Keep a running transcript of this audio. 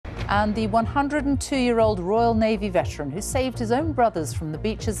And the 102-year-old Royal Navy veteran who saved his own brothers from the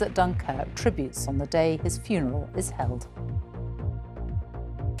beaches at Dunkirk tributes on the day his funeral is held.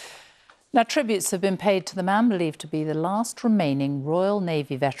 Now, tributes have been paid to the man believed to be the last remaining Royal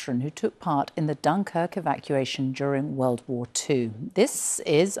Navy veteran who took part in the Dunkirk evacuation during World War II. This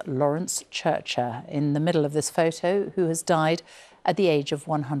is Lawrence Churcher in the middle of this photo, who has died at the age of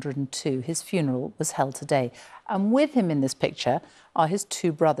 102. His funeral was held today. And with him in this picture are his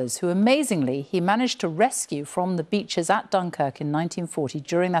two brothers, who amazingly he managed to rescue from the beaches at Dunkirk in 1940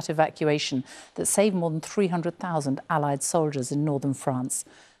 during that evacuation that saved more than 300,000 Allied soldiers in northern France.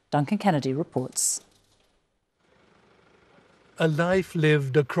 Duncan Kennedy reports. A life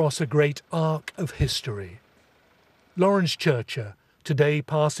lived across a great arc of history. Lawrence Churcher, today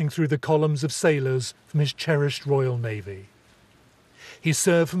passing through the columns of sailors from his cherished Royal Navy. He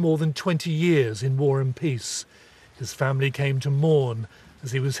served for more than 20 years in war and peace. His family came to mourn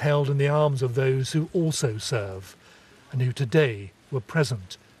as he was held in the arms of those who also serve and who today were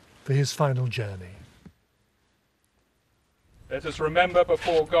present for his final journey. Let us remember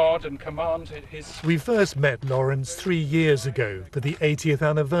before God and command his... We first met Lawrence 3 years ago for the 80th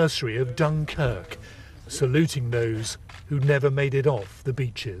anniversary of Dunkirk, saluting those who never made it off the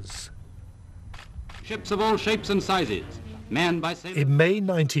beaches. Ships of all shapes and sizes, manned by sailors. In May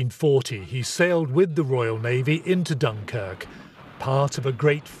 1940, he sailed with the Royal Navy into Dunkirk, part of a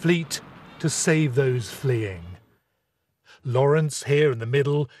great fleet to save those fleeing. Lawrence, here in the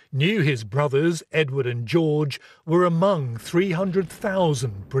middle, knew his brothers, Edward and George, were among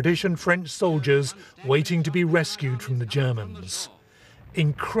 300,000 British and French soldiers waiting to be rescued from the Germans.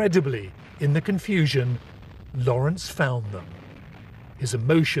 Incredibly, in the confusion, Lawrence found them. His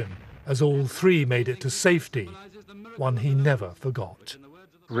emotion, as all three made it to safety, one he never forgot.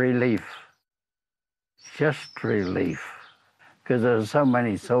 Relief. Just relief. Because there are so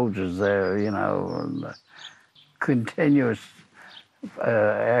many soldiers there, you know, and continuous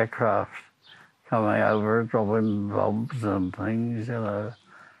aircraft coming over, dropping bombs and things, you know.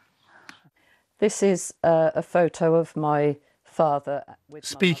 This is a photo of my father.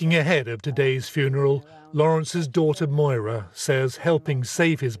 Speaking ahead of today's funeral, Lawrence's daughter Moira says helping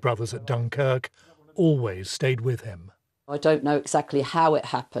save his brothers at Dunkirk always stayed with him. I don't know exactly how it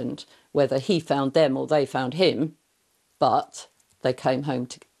happened, whether he found them or they found him, but they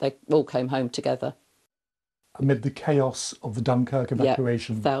all came home together. Amid the chaos of the Dunkirk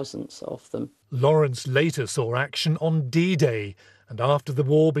evacuation. Yeah, thousands of them. Lawrence later saw action on D-Day, and after the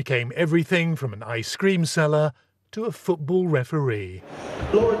war became everything from an ice cream seller to a football referee.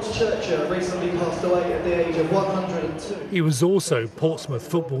 Lawrence Churcher recently passed away at the age of 102. He was also Portsmouth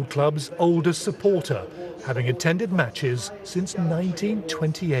Football Club's oldest supporter, having attended matches since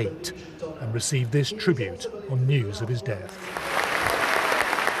 1928, and received this tribute on news of his death.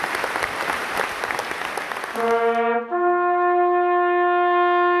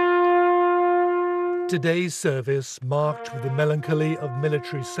 Today's service marked with the melancholy of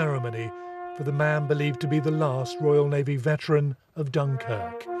military ceremony for the man believed to be the last Royal Navy veteran of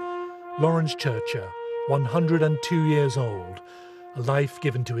Dunkirk. Lawrence Churcher, 102 years old, a life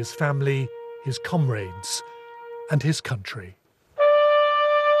given to his family, his comrades, and his country.